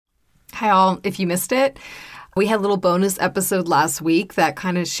Hi all, if you missed it, we had a little bonus episode last week that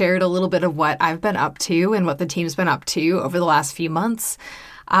kind of shared a little bit of what I've been up to and what the team's been up to over the last few months.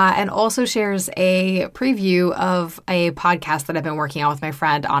 And also shares a preview of a podcast that I've been working on with my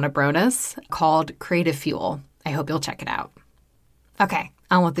friend Anna Bronis called Creative Fuel. I hope you'll check it out. Okay,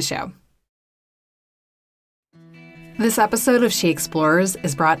 on with the show. This episode of She Explores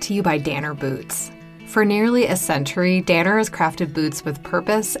is brought to you by Danner Boots. For nearly a century, Danner has crafted boots with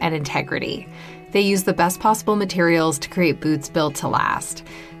purpose and integrity. They use the best possible materials to create boots built to last,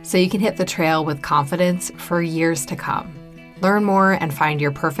 so you can hit the trail with confidence for years to come. Learn more and find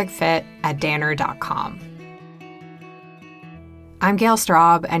your perfect fit at danner.com. I'm Gail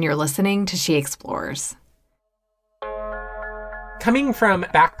Straub, and you're listening to She Explores. Coming from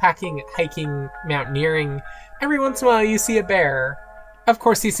backpacking, hiking, mountaineering, every once in a while you see a bear. Of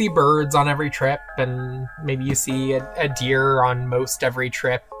course, you see birds on every trip, and maybe you see a deer on most every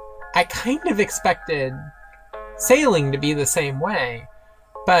trip. I kind of expected sailing to be the same way,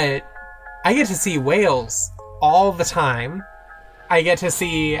 but I get to see whales all the time. I get to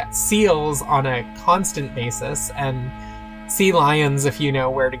see seals on a constant basis, and sea lions if you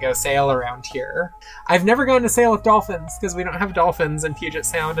know where to go sail around here. I've never gone to sail with dolphins because we don't have dolphins in Puget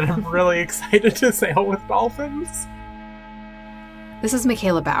Sound, and I'm really excited to sail with dolphins. This is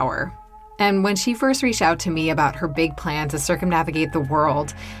Michaela Bauer, and when she first reached out to me about her big plan to circumnavigate the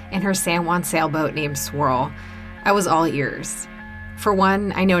world in her San Juan sailboat named Swirl, I was all ears. For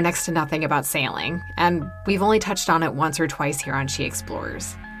one, I know next to nothing about sailing, and we've only touched on it once or twice here on She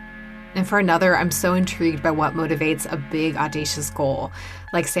Explores. And for another, I'm so intrigued by what motivates a big, audacious goal,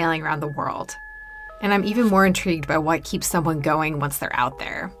 like sailing around the world. And I'm even more intrigued by what keeps someone going once they're out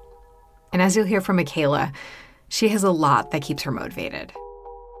there. And as you'll hear from Michaela, she has a lot that keeps her motivated.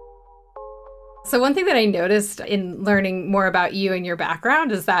 So one thing that I noticed in learning more about you and your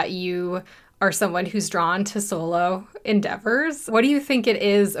background is that you are someone who's drawn to solo endeavors. What do you think it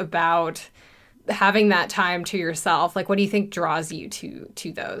is about having that time to yourself? Like, what do you think draws you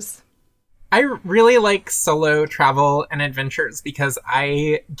to those? I really like solo travel and adventures because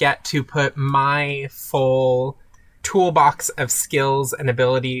I get to put my full toolbox of skills and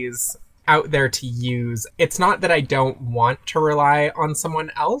abilities out there to use. It's not that I don't want to rely on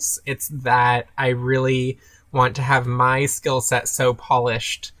someone else. It's that I really want to have my skill set so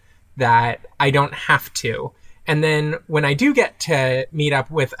polished that I don't have to. And then when I do get to meet up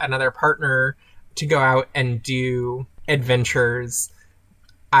with another partner to go out and do adventures,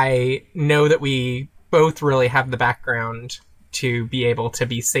 I know that we both really have the background to be able to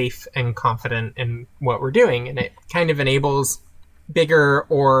be safe and confident in what we're doing. And it kind of enables bigger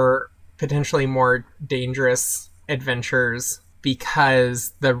or potentially more dangerous adventures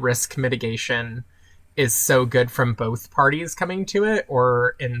because the risk mitigation is so good from both parties coming to it.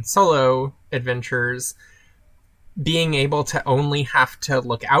 Or in solo adventures, being able to only have to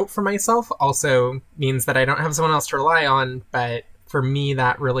look out for myself also means that I don't have someone else to rely on, but for me,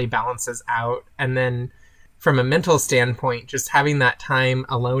 that really balances out. And then from a mental standpoint, just having that time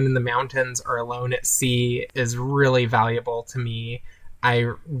alone in the mountains or alone at sea is really valuable to me.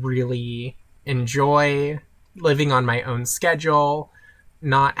 I really enjoy living on my own schedule,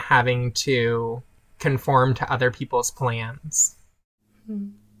 not having to conform to other people's plans.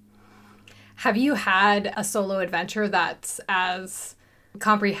 Have you had a solo adventure that's as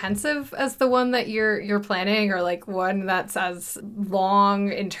comprehensive as the one that you're planning, or like one that's as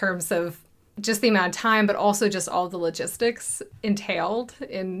long in terms of just the amount of time, but also just all the logistics entailed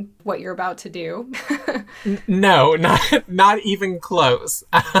in what you're about to do? No, not even close.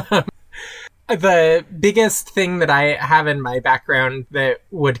 The biggest thing that I have in my background that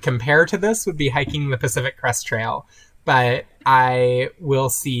would compare to this would be hiking the Pacific Crest Trail, but I will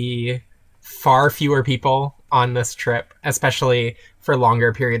see far fewer people on this trip, especially for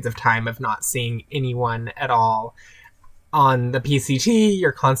longer periods of time of not seeing anyone at all. On the PCT,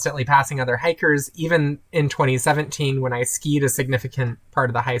 you're constantly passing other hikers. Even in 2017, when I skied a significant part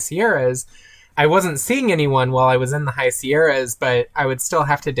of the High Sierras, I wasn't seeing anyone while I was in the High Sierras, but I would still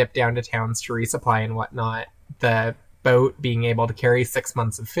have to dip down to towns to resupply and whatnot. The boat being able to carry 6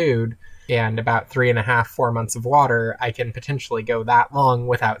 months of food and about 3.5, 4 months of water, I can potentially go that long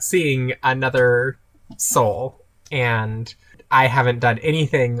without seeing another soul. And I haven't done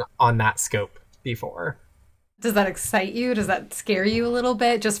anything on that scope before. Does that excite you? Does that scare you a little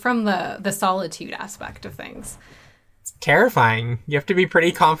bit, just from the solitude aspect of things? It's terrifying. You have to be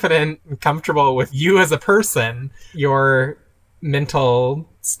pretty confident and comfortable with you as a person, your mental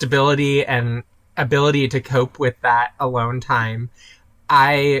stability and ability to cope with that alone time.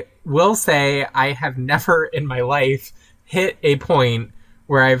 I will say I have never in my life hit a point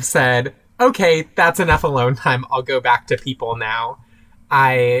where I've said, okay, that's enough alone time. I'll go back to people now.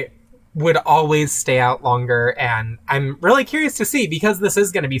 I would always stay out longer, and I'm really curious to see, because this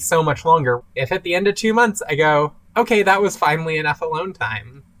is going to be so much longer, if at the end of 2 months I go, okay, that was finally enough alone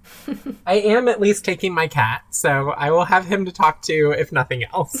time. I am at least taking my cat, so I will have him to talk to, if nothing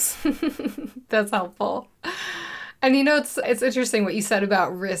else. That's helpful. And it's interesting what you said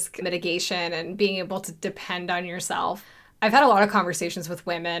about risk mitigation and being able to depend on yourself. I've had a lot of conversations with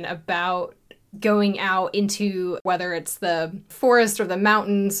women about going out into whether it's the forest or the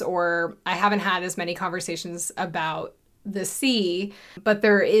mountains, or I haven't had as many conversations about the sea, but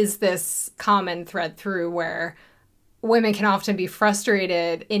there is this common thread through where women can often be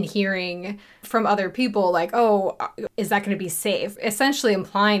frustrated in hearing from other people like, oh, is that going to be safe? Essentially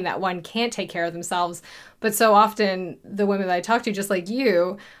implying that one can't take care of themselves. But so often the women that I talk to, just like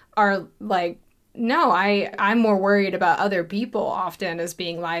you, are like, no, I'm more worried about other people often as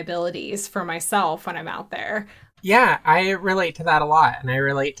being liabilities for myself when I'm out there. Yeah, I relate to that a lot. And I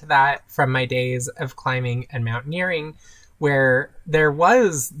relate to that from my days of climbing and mountaineering, where there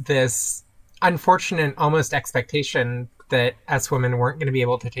was this unfortunate almost expectation that us women weren't going to be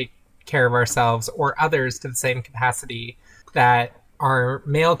able to take care of ourselves or others to the same capacity that our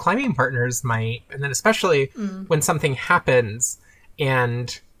male climbing partners might. And then especially when something happens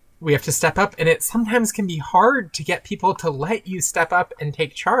and we have to step up, and it sometimes can be hard to get people to let you step up and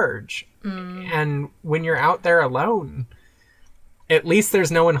take charge. And when you're out there alone, at least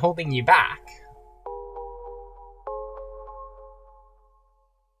there's no one holding you back.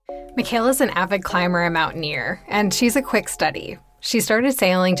 Michaela's an avid climber and mountaineer, and she's a quick study. She started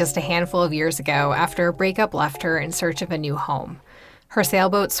sailing just a handful of years ago after a breakup left her in search of a new home. Her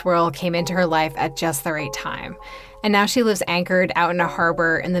sailboat Swirl came into her life at just the right time, and now she lives anchored out in a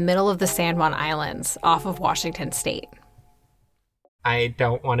harbor in the middle of the San Juan Islands off of Washington State. I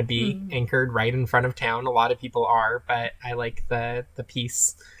don't want to be anchored right in front of town. A lot of people are, but I like the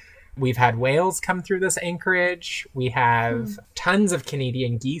peace. We've had whales come through this anchorage. We have tons of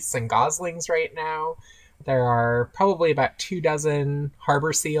Canadian geese and goslings right now. There are probably about 24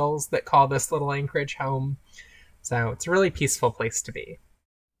 harbor seals that call this little anchorage home. So it's a really peaceful place to be.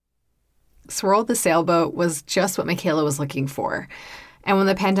 Swirl the sailboat was just what Michaela was looking for. And when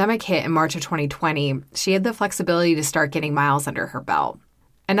the pandemic hit in March of 2020, she had the flexibility to start getting miles under her belt,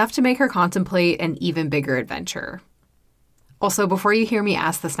 enough to make her contemplate an even bigger adventure. Also, before you hear me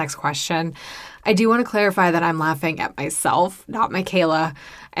ask this next question, I do want to clarify that I'm laughing at myself, not Michaela,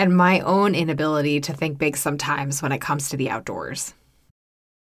 and my own inability to think big sometimes when it comes to the outdoors.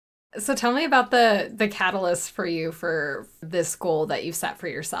 So tell me about the catalyst for you for this goal that you've set for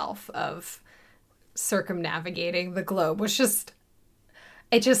yourself of circumnavigating the globe, which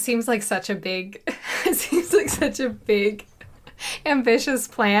it just seems like such a big, ambitious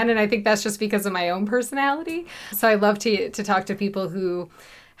plan. And I think that's just because of my own personality. So I love to talk to people who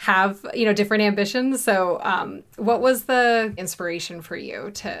have, different ambitions. So what was the inspiration for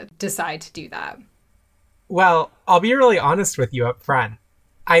you to decide to do that? Well, I'll be really honest with you up front.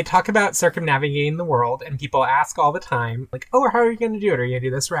 I talk about circumnavigating the world, and people ask all the time, like, oh, how are you going to do it? Are you going to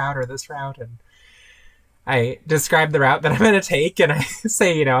do this route or this route? And I describe the route that I'm going to take, and I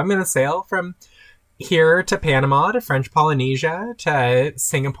say, I'm going to sail from here to Panama, to French Polynesia, to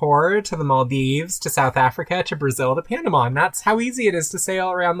Singapore, to the Maldives, to South Africa, to Brazil, to Panama. And that's how easy it is to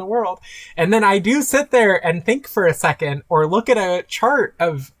sail around the world. And then I do sit there and think for a second, or look at a chart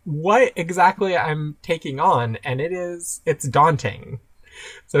of what exactly I'm taking on, and it's daunting.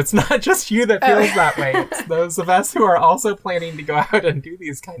 So it's not just you that feels that way. It's those of us who are also planning to go out and do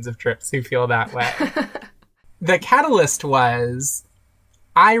these kinds of trips who feel that way. The catalyst was,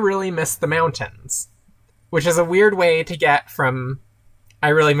 I really miss the mountains, which is a weird way to get from, I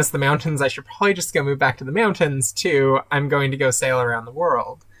really miss the mountains, I should probably just go move back to the mountains, to, I'm going to go sail around the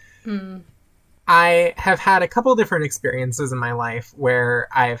world. I have had a couple different experiences in my life where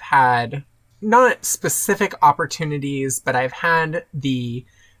I've had not specific opportunities, but I've had the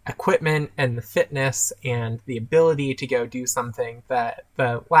equipment and the fitness and the ability to go do something. That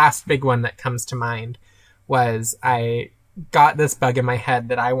the last big one that comes to mind was I got this bug in my head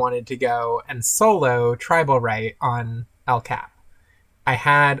that I wanted to go and solo tribal rite on El Cap. I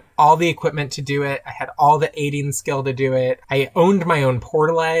had all the equipment to do it. I had all the aiding skill to do it. I owned my own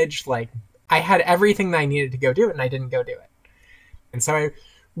portaledge. Like, I had everything that I needed to go do it, and I didn't go do it. And so I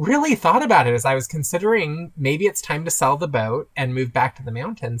really thought about it as I was considering, maybe it's time to sell the boat and move back to the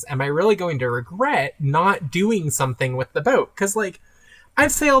mountains. Am I really going to regret not doing something with the boat? Because,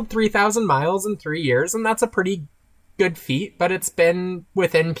 I've sailed 3,000 miles in 3 years, and that's a pretty good feat, but it's been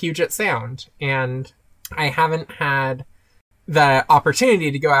within Puget Sound, and I haven't had the opportunity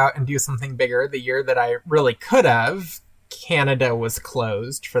to go out and do something bigger the year that I really could have, Canada was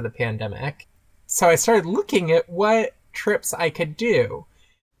closed for the pandemic. So I started looking at what trips I could do.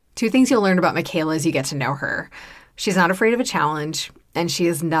 2 things you'll learn about Michaela as you get to know her. She's not afraid of a challenge, and she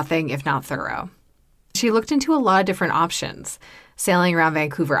is nothing if not thorough. She looked into a lot of different options, sailing around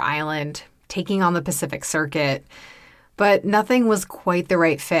Vancouver Island, taking on the Pacific Circuit, but nothing was quite the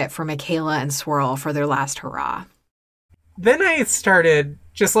right fit for Michaela and Swirl for their last hurrah. Then I started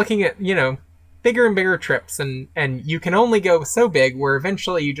just looking at, bigger and bigger trips, and you can only go so big where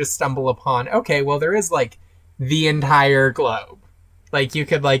eventually you just stumble upon, okay, well, there is, like, the entire globe. Like, you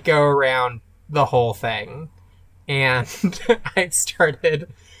could, like, go around the whole thing. And I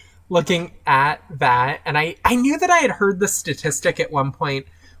started looking at that, and I knew that I had heard the statistic at one point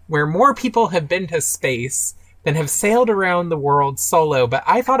where more people have been to space than have sailed around the world solo, but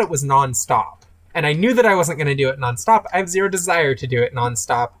I thought it was nonstop. And I knew that I wasn't going to do it nonstop. I have zero desire to do it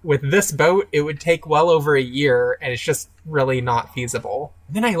nonstop. With this boat, it would take well over a year, and it's just really not feasible.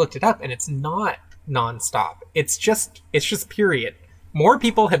 Then I looked it up, and it's not nonstop. It's just period. More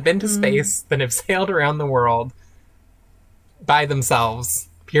people have been to space than have sailed around the world by themselves,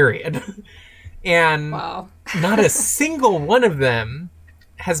 period. And wow. Not a single one of them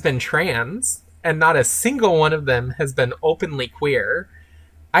has been trans, and not a single one of them has been openly queer.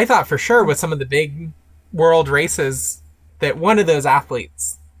 I thought for sure with some of the big world races that one of those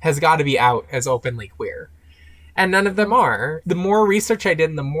athletes has got to be out as openly queer. And none of them are. The more research I did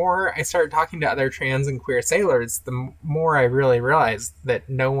and the more I started talking to other trans and queer sailors, the more I really realized that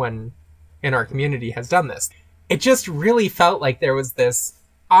no one in our community has done this. It just really felt like there was this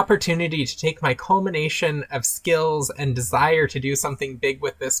opportunity to take my culmination of skills and desire to do something big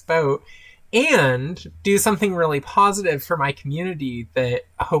with this boat and do something really positive for my community that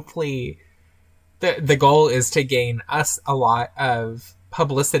hopefully the goal is to gain us a lot of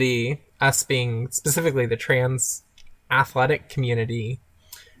publicity, us being specifically the trans athletic community,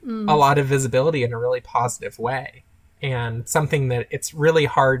 a lot of visibility in a really positive way. And something that it's really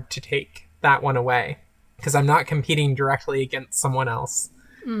hard to take that one away because I'm not competing directly against someone else.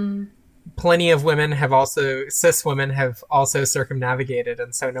 Plenty of women have also, cis women have also circumnavigated,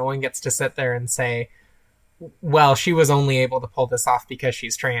 and so no one gets to sit there and say, well, she was only able to pull this off because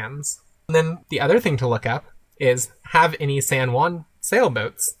she's trans. And then the other thing to look up is, have any San Juan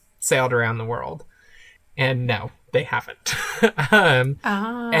sailboats sailed around the world? And no, they haven't.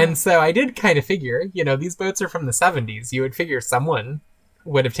 And so I did kind of figure, these boats are from the 70s. You would figure someone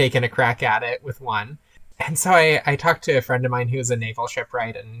would have taken a crack at it with one. And so I talked to a friend of mine who was a naval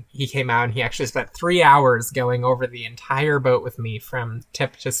shipwright, and he came out and he actually spent 3 hours going over the entire boat with me from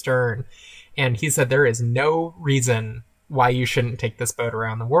tip to stern. And he said, there is no reason why you shouldn't take this boat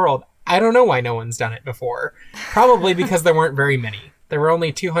around the world. I don't know why no one's done it before. Probably because there weren't very many. There were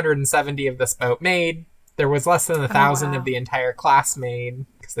only 270 of this boat made. There was less than 1,000 of the entire class made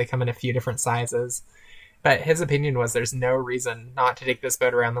because they come in a few different sizes. But his opinion was there's no reason not to take this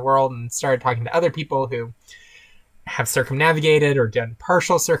boat around the world, and started talking to other people who have circumnavigated or done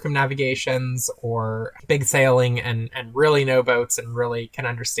partial circumnavigations or big sailing and really know boats and really can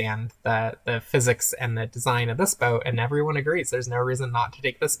understand the physics and the design of this boat. And everyone agrees there's no reason not to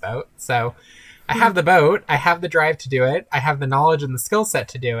take this boat. So I have the boat. I have the drive to do it. I have the knowledge and the skill set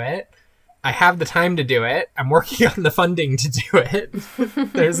to do it. I have the time to do it. I'm working on the funding to do it.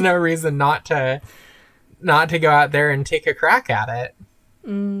 There's no reason not to go out there and take a crack at it.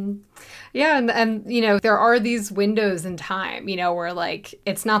 Yeah, and there are these windows in time, where like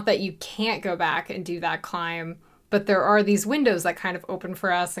it's not that you can't go back and do that climb, but there are these windows that kind of open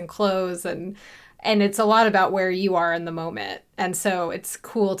for us and close, and it's a lot about where you are in the moment. And so it's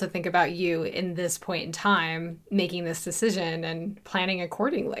cool to think about you in this point in time making this decision and planning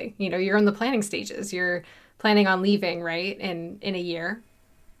accordingly. You're in the planning stages. You're planning on leaving, right, in a year.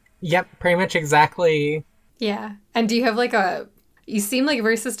 Yep, pretty much exactly. Yeah. And do you have you seem like a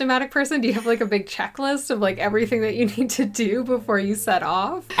very systematic person. Do you have like a big checklist of like everything that you need to do before you set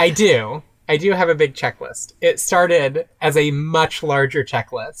off? I do have a big checklist. It started as a much larger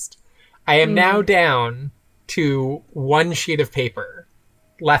checklist. I am now down to one sheet of paper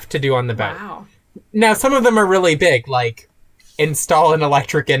left to do on the boat. Wow. Now, some of them are really big, like install an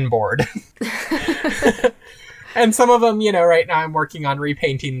electric inboard. And some of them, right now I'm working on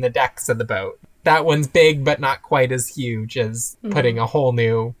repainting the decks of the boat. That one's big, but not quite as huge as putting a whole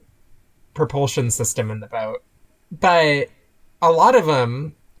new propulsion system in the boat. But a lot of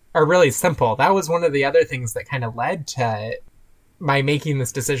them are really simple. That was one of the other things that kind of led to my making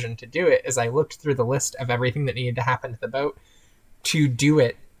this decision to do it, is I looked through the list of everything that needed to happen to the boat to do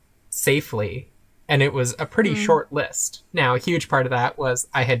it safely And it was a pretty short list. Now, a huge part of that was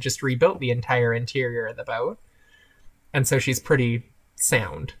I had just rebuilt the entire interior of the boat. And so she's pretty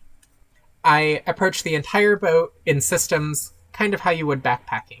sound. I approached the entire boat in systems kind of how you would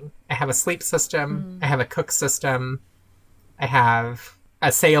backpacking. I have a sleep system. I have a cook system. I have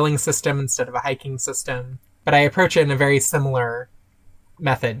a sailing system instead of a hiking system. But I approach it in a very similar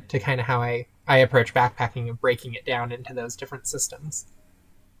method to kind of how I approach backpacking and breaking it down into those different systems.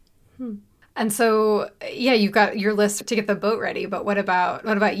 And so, yeah, you've got your list to get the boat ready, but what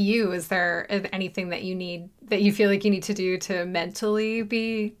about you? Is there anything that you feel like you need to do to mentally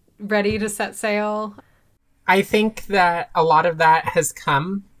be ready to set sail? I think that a lot of that has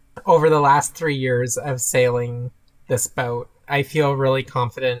come over the last 3 years of sailing this boat. I feel really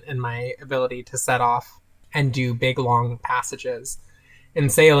confident in my ability to set off and do big, long passages. In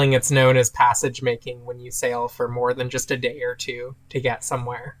sailing, it's known as passage making when you sail for more than just a day or two to get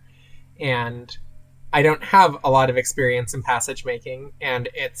somewhere. And I don't have a lot of experience in passage making, and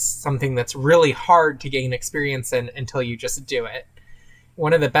it's something that's really hard to gain experience in until you just do it.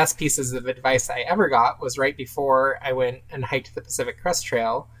 One of the best pieces of advice I ever got was right before I went and hiked the Pacific Crest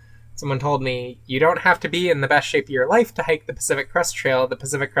Trail. Someone told me, you don't have to be in the best shape of your life to hike the Pacific Crest Trail. The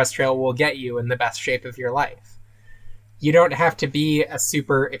Pacific Crest Trail will get you in the best shape of your life. You don't have to be a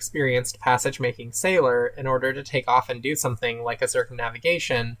super experienced passage-making sailor in order to take off and do something like a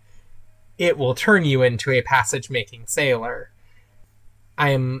circumnavigation. It will turn you into a passage-making sailor.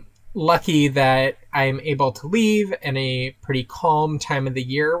 I'm lucky that I'm able to leave in a pretty calm time of the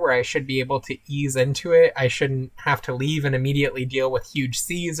year where I should be able to ease into it. I shouldn't have to leave and immediately deal with huge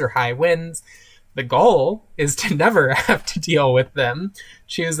seas or high winds. The goal is to never have to deal with them.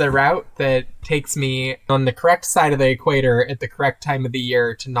 Choose a route that takes me on the correct side of the equator at the correct time of the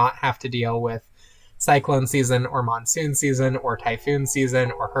year to not have to deal with cyclone season or monsoon season or typhoon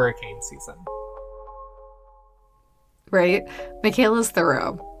season or hurricane season. Right. Michaela's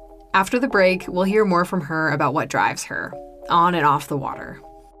thorough. After the break, we'll hear more from her about what drives her, on and off the water.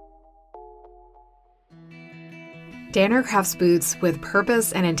 Danner crafts boots with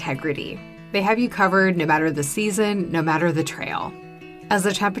purpose and integrity. They have you covered no matter the season, no matter the trail. As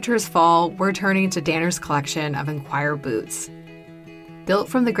the temperatures fall, we're turning to Danner's collection of Inquire boots. Built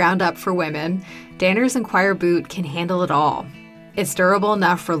from the ground up for women, Danner's Inquire boot can handle it all. It's durable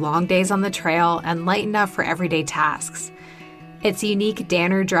enough for long days on the trail and light enough for everyday tasks. Its unique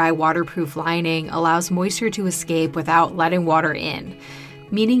Danner Dry waterproof lining allows moisture to escape without letting water in,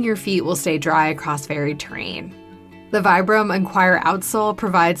 meaning your feet will stay dry across varied terrain. The Vibram Inquire outsole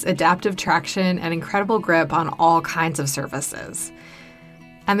provides adaptive traction and incredible grip on all kinds of surfaces.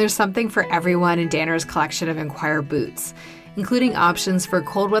 And there's something for everyone in Danner's collection of Inquire boots, including options for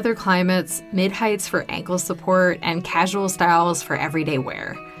cold weather climates, mid-heights for ankle support, and casual styles for everyday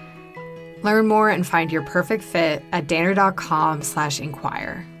wear. Learn more and find your perfect fit at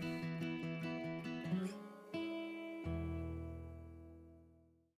danner.com/inquire.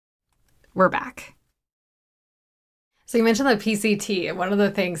 We're back. So you mentioned the PCT, and one of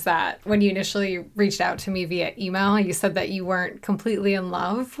the things that when you initially reached out to me via email, you said that you weren't completely in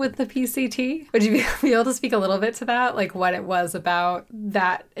love with the PCT. Would you be able to speak a little bit to that? Like what it was about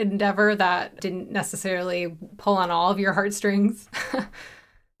that endeavor that didn't necessarily pull on all of your heartstrings?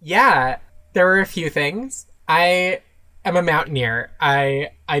 Yeah, there were a few things. I am a mountaineer. I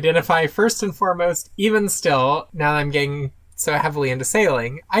identify first and foremost, even still, now that I'm getting so heavily into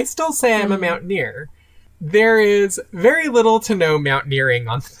sailing, I still say I'm a mountaineer. There is very little to no mountaineering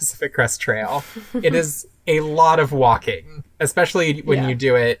on the Pacific Crest Trail. It is a lot of walking, especially when you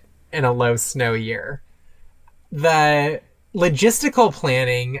do it in a low snow year. The logistical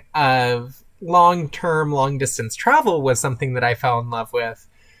planning of long-term, long-distance travel was something that I fell in love with.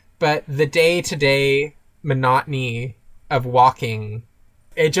 But the day-to-day monotony of walking,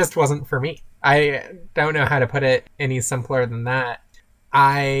 it just wasn't for me. I don't know how to put it any simpler than that.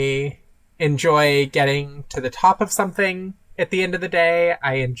 I enjoy getting to the top of something at the end of the day.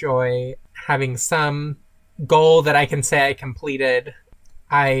 I enjoy having some goal that I can say I completed.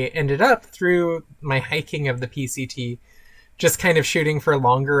 I ended up, through my hiking of the PCT, just kind of shooting for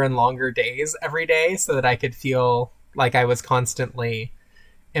longer and longer days every day so that I could feel like I was constantly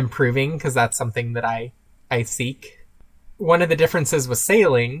improving, because that's something that I seek. One of the differences with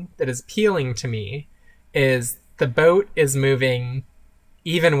sailing that is appealing to me is the boat is moving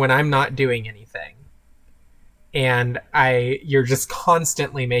even when I'm not doing anything. And you're just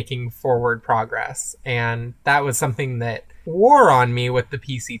constantly making forward progress. And that was something that wore on me with the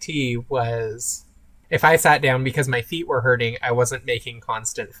PCT, was if I sat down because my feet were hurting, I wasn't making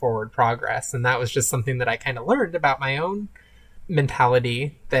constant forward progress. And that was just something that I kind of learned about my own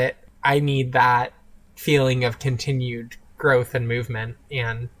mentality, that I need that feeling of continued growth and movement.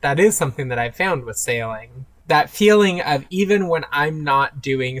 And that is something that I've found with sailing. That feeling of even when I'm not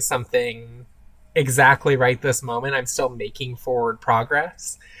doing something exactly right this moment, I'm still making forward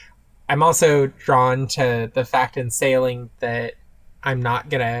progress. I'm also drawn to the fact in sailing that I'm not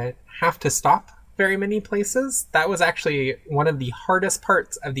going to have to stop very many places. That was actually one of the hardest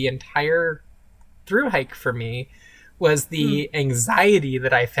parts of the entire through hike for me, was the anxiety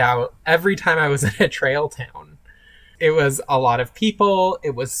that I felt every time I was in a trail town. It was a lot of people.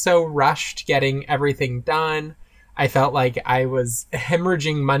 It was so rushed getting everything done. I felt like I was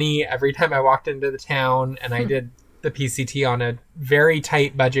hemorrhaging money every time I walked into the town, and I did the PCT on a very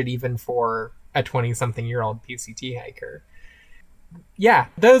tight budget, even for a 20-something-year-old PCT hiker. Yeah,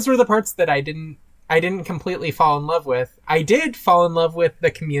 those were the parts that I didn't completely fall in love with. I did fall in love with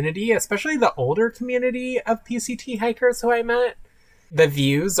the community, especially the older community of PCT hikers who I met. The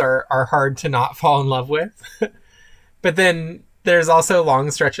views are hard to not fall in love with. But then there's also long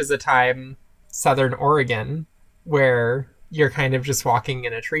stretches of time, Southern Oregon, where you're kind of just walking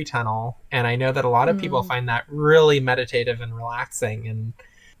in a tree tunnel. And I know that a lot of people find that really meditative and relaxing, and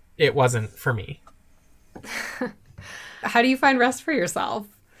it wasn't for me. How do you find rest for yourself?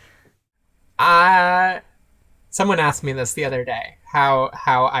 Someone asked me this the other day, how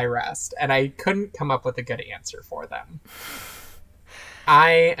I rest, and I couldn't come up with a good answer for them.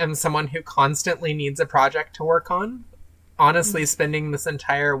 I am someone who constantly needs a project to work on. Honestly, spending this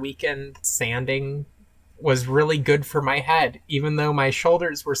entire weekend sanding was really good for my head. Even though my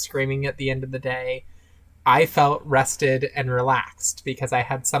shoulders were screaming at the end of the day, I felt rested and relaxed because I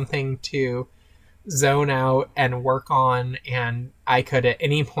had something to zone out and work on, and I could at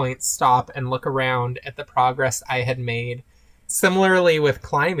any point stop and look around at the progress I had made. Similarly with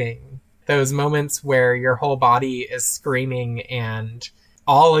climbing, those moments where your whole body is screaming and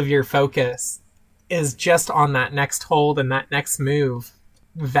all of your focus is just on that next hold and that next move,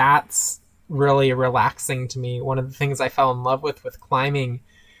 that's really relaxing to me. One of the things I fell in love with climbing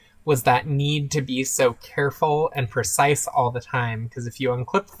was that need to be so careful and precise all the time, because if you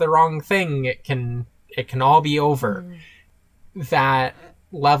unclip the wrong thing, it can all be over. That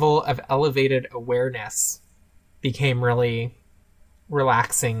level of elevated awareness became really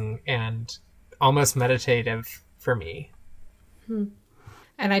relaxing and almost meditative for me.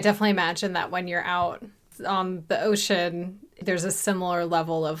 And I definitely imagine that when you're out on the ocean, there's a similar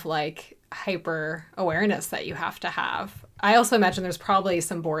level of like hyper awareness that you have to have. I also imagine there's probably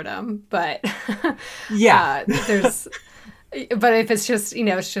some boredom, but yeah, but if it's just,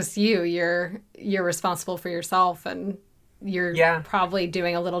 it's just you're responsible for yourself, and you're probably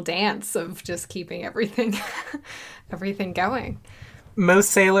doing a little dance of just keeping everything going.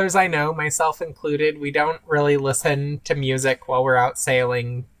 Most sailors I know, myself included, we don't really listen to music while we're out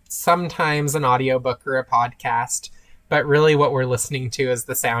sailing. Sometimes an audiobook or a podcast, but really what we're listening to is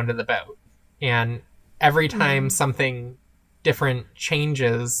the sound of the boat. And every time something different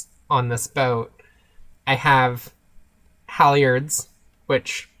changes on this boat, I have halyards,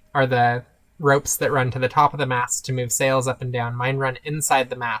 which are the ropes that run to the top of the mast to move sails up and down. Mine run inside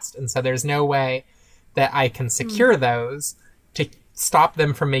the mast, and so there's no way that I can secure those to stop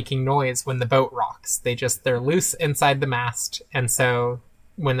them from making noise when the boat rocks. They're loose inside the mast, and so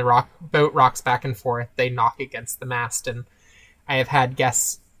when the boat rocks back and forth, they knock against the mast. And I have had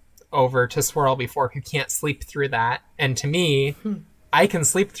guests over to swirl before who can't sleep through that, and to me, I can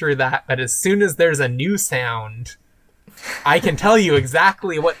sleep through that, but as soon as there's a new sound, I can tell you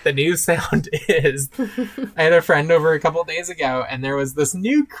exactly what the new sound is. I had a friend over a couple days ago, and there was this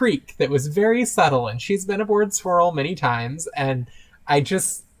new creak that was very subtle, and she's been aboard Swirl many times, and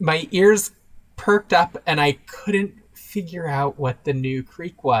my ears perked up, and I couldn't figure out what the new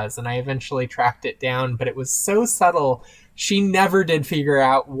creak was, and I eventually tracked it down, but it was so subtle, she never did figure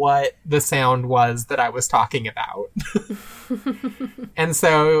out what the sound was that I was talking about. And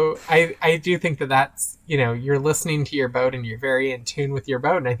so I do think that's, you're listening to your boat and you're very in tune with your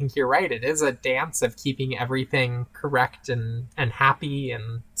boat. And I think you're right. It is a dance of keeping everything correct and happy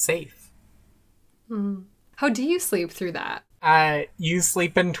and safe. How do you sleep through that? You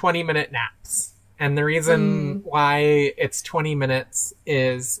sleep in 20-minute naps. And the reason why it's 20 minutes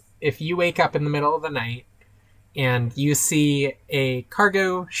is if you wake up in the middle of the night and you see a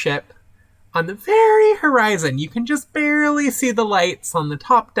cargo ship on the very horizon, you can just barely see the lights on the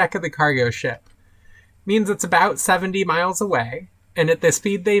top deck of the cargo ship. Means it's about 70 miles away, and at the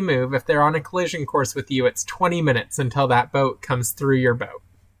speed they move, if they're on a collision course with you, it's 20 minutes until that boat comes through your boat.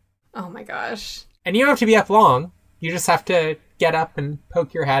 Oh my gosh. And you don't have to be up long. You just have to get up and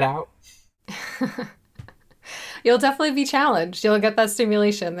poke your head out. You'll definitely be challenged. You'll get that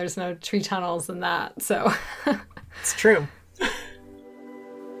stimulation. There's no tree tunnels in that. So it's true.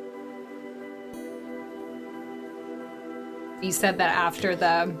 You said that after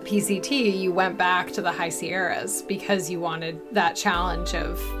the PCT, you went back to the High Sierras because you wanted that challenge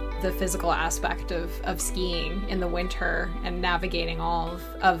of the physical aspect of skiing in the winter and navigating all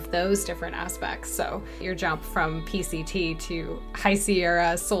of those different aspects. So your jump from PCT to High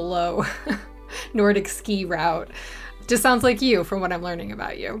Sierra solo Nordic ski route just sounds like you from what I'm learning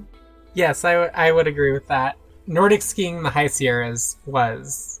about you. Yes, I would agree with that. Nordic skiing in the High Sierras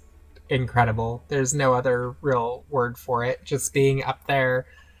was incredible. There's no other real word for it. Just being up there.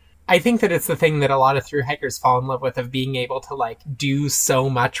 I think that it's the thing that a lot of thru hikers fall in love with, of being able to like do so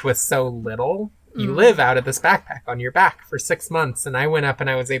much with so little. You live out of this backpack on your back for 6 months, and I went up and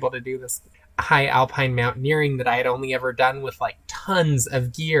I was able to do this high alpine mountaineering that I had only ever done with like tons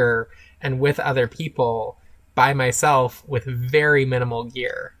of gear and with other people by myself with very minimal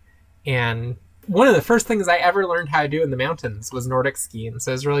gear. And one of the first things I ever learned how to do in the mountains was Nordic skiing.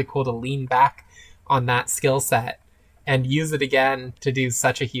 So it was really cool to lean back on that skill set and use it again to do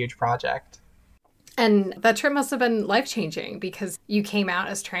such a huge project. And that trip must have been life-changing because you came out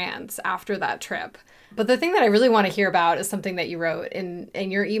as trans after that trip. But the thing that I really want to hear about is something that you wrote in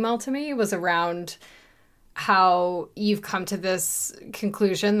your email to me, was around how you've come to this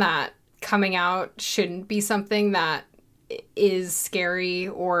conclusion that coming out shouldn't be something that is scary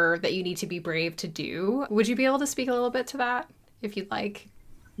or that you need to be brave to do. Would you be able to speak a little bit to that if you'd like?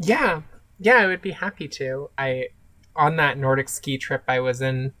 Yeah, I would be happy to. On that Nordic ski trip, I was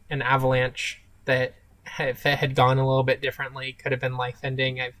in an avalanche that, if it had gone a little bit differently, could have been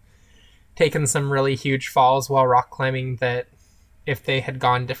life-ending. I've taken some really huge falls while rock climbing that, if they had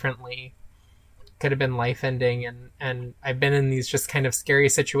gone differently, could have been life-ending. And I've been in these just kind of scary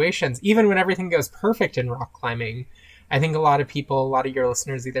situations. Even when everything goes perfect in rock climbing, I think a lot of your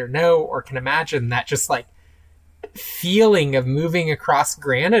listeners either know or can imagine that just like feeling of moving across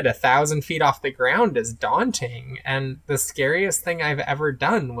granite 1,000 feet off the ground is daunting. And the scariest thing I've ever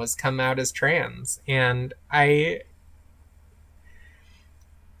done was come out as trans. And I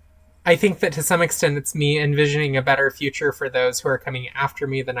think that to some extent it's me envisioning a better future for those who are coming after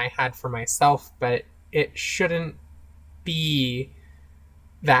me than I had for myself, but it shouldn't be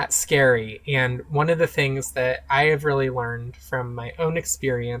that scary. And one of the things that I have really learned from my own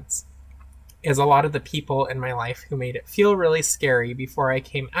experience is a lot of the people in my life who made it feel really scary before I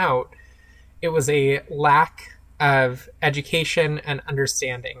came out, it was a lack of education and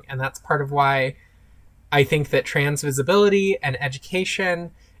understanding. And that's part of why I think that trans visibility and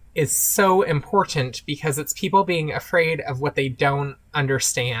education is so important, because it's people being afraid of what they don't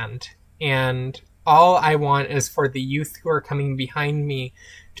understand. And all I want is for the youth who are coming behind me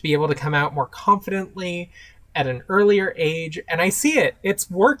to be able to come out more confidently at an earlier age. And I see it. It's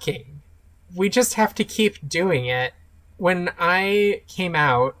working. We just have to keep doing it. When I came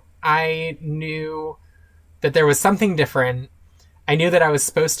out, I knew that there was something different. I knew that I was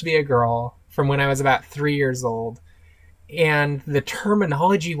supposed to be a girl from when I was about 3 years old. And the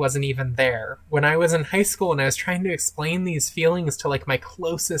terminology wasn't even there. When I was in high school and I was trying to explain these feelings to like my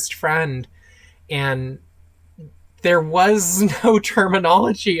closest friend, and there was no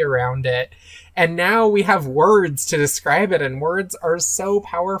terminology around it. And now we have words to describe it, and words are so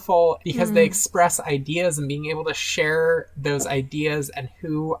powerful because they express ideas, and being able to share those ideas and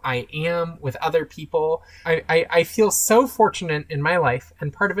who I am with other people. I feel so fortunate in my life,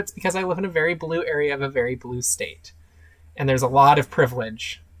 and part of it's because I live in a very blue area of a very blue state. And there's a lot of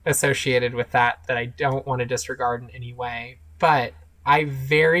privilege associated with that I don't want to disregard in any way. But I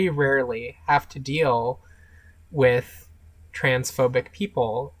very rarely have to deal with transphobic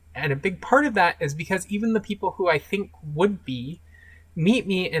people. And a big part of that is because even the people who I think would be meet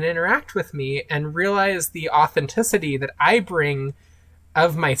me and interact with me and realize the authenticity that I bring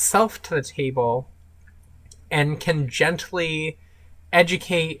of myself to the table and can gently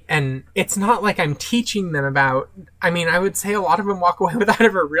educate. And it's not like I'm teaching them about, I mean, I would say a lot of them walk away without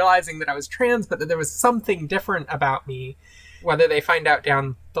ever realizing that I was trans, but that there was something different about me, whether they find out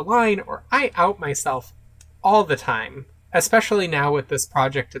down the line or I out myself all the time, especially now with this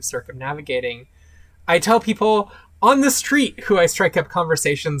project of circumnavigating. I tell people on the street who I strike up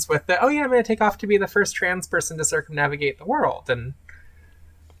conversations with that, oh yeah, I'm going to take off to be the first trans person to circumnavigate the world. And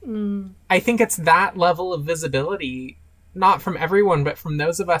I think it's that level of visibility, not from everyone, but from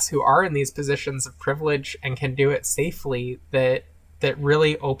those of us who are in these positions of privilege and can do it safely, that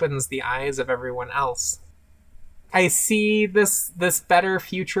really opens the eyes of everyone else. I see this better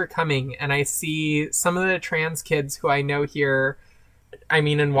future coming, and I see some of the trans kids who I know here I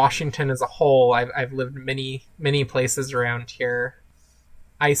mean, in Washington as a whole, I've lived many places around here.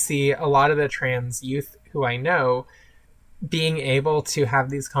 I see a lot of the trans youth who I know being able to have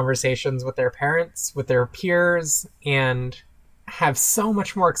these conversations with their parents, with their peers, and have so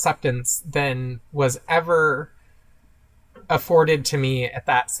much more acceptance than was ever afforded to me at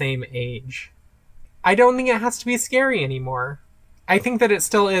that same age. I don't think it has to be scary anymore. I think that it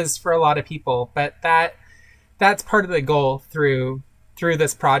still is for a lot of people, but that's part of the goal through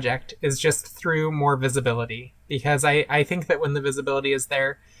this project, is just through more visibility. Because I think that when the visibility is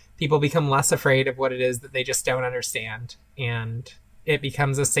there, people become less afraid of what it is that they just don't understand. And it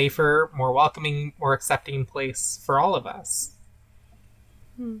becomes a safer, more welcoming, more accepting place for all of us.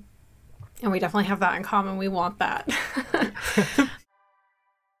 And we definitely have that in common. We want that.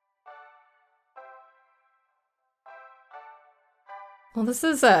 Well, this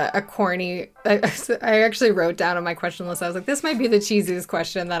is a corny... I actually wrote down on my question list, I was like, this might be the cheesiest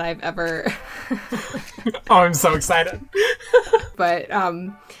question that I've ever... Oh, I'm so excited. But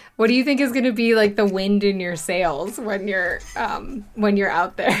what do you think is going to be like the wind in your sails when you're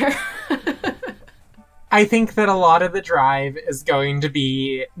out there? I think that a lot of the drive is going to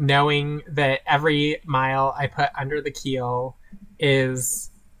be knowing that every mile I put under the keel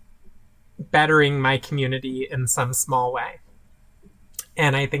is bettering my community in some small way.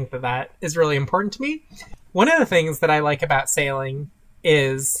 And I think that that is really important to me. One of the things that I like about sailing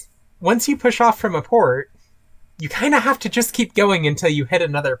is once you push off from a port, you kind of have to just keep going until you hit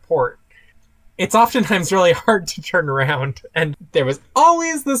another port. It's oftentimes really hard to turn around. And there was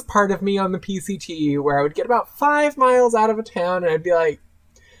always this part of me on the PCT where I would get about 5 miles out of a town and I'd be like,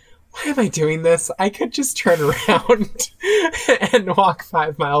 why am I doing this? I could just turn around and walk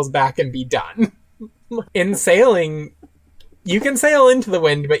 5 miles back and be done. In sailing, you can sail into the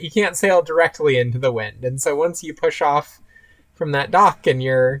wind, but you can't sail directly into the wind. And so once you push off from that dock and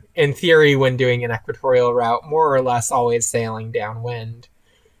you're, in theory, when doing an equatorial route, more or less always sailing downwind,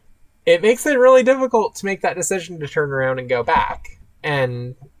 it makes it really difficult to make that decision to turn around and go back.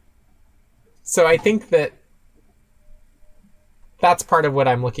 And so I think that that's part of what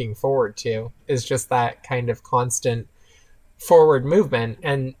I'm looking forward to, is just that kind of constant forward movement.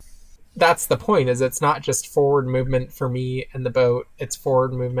 And that's the point, is it's not just forward movement for me and the boat, it's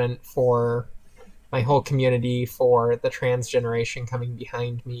forward movement for my whole community, for the trans generation coming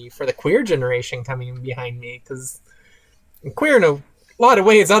behind me, for the queer generation coming behind me, because I'm queer in a lot of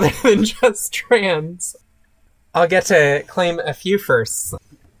ways other than just trans. I'll get to claim a few firsts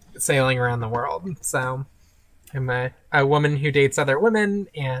sailing around the world. So I'm a woman who dates other women,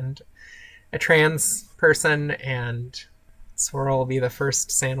 and a trans person, and Swirl will be the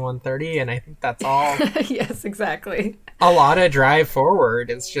first San 130, and I think that's all. Yes, exactly. A lot of drive forward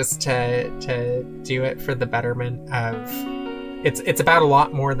is just to do it for the betterment of... It's about a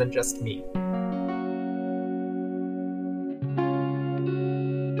lot more than just me.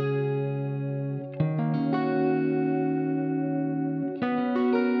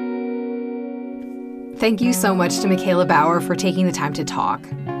 Thank you so much to Michaela Bauer for taking the time to talk.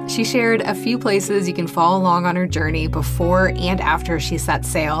 She shared a few places you can follow along on her journey before and after she set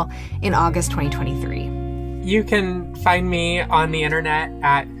sail in August 2023. You can find me on the internet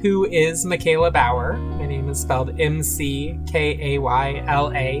at Who Is Michaela Bauer. My name is spelled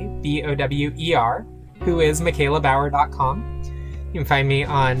McKaylaBower. whoismichaelabauer.com. You can find me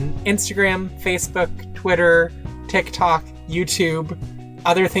on Instagram, Facebook, Twitter, TikTok, YouTube.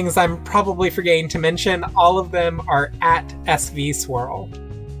 Other things I'm probably forgetting to mention, all of them are at SV Swirl.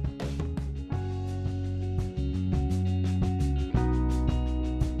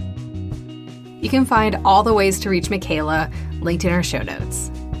 You can find all the ways to reach Michaela linked in our show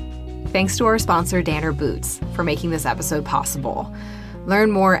notes. Thanks to our sponsor, Danner Boots, for making this episode possible. Learn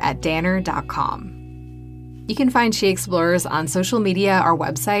more at danner.com. You can find She Explores on social media, our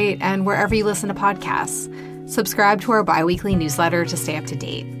website, and wherever you listen to podcasts. Subscribe to our bi-weekly newsletter to stay up to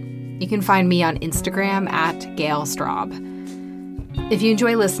date. You can find me on Instagram at Gail Straub. If you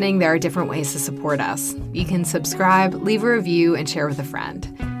enjoy listening, there are different ways to support us. You can subscribe, leave a review, and share with a friend.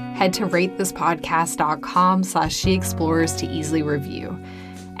 Head to ratethispodcast.com/She Explores to easily review.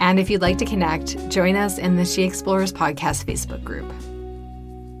 And if you'd like to connect, join us in the She Explores podcast Facebook group.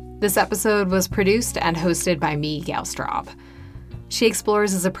 This episode was produced and hosted by me, Gail Straub. She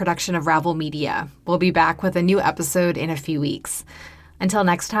Explores is a production of Ravel Media. We'll be back with a new episode in a few weeks. Until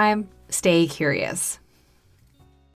next time, stay curious.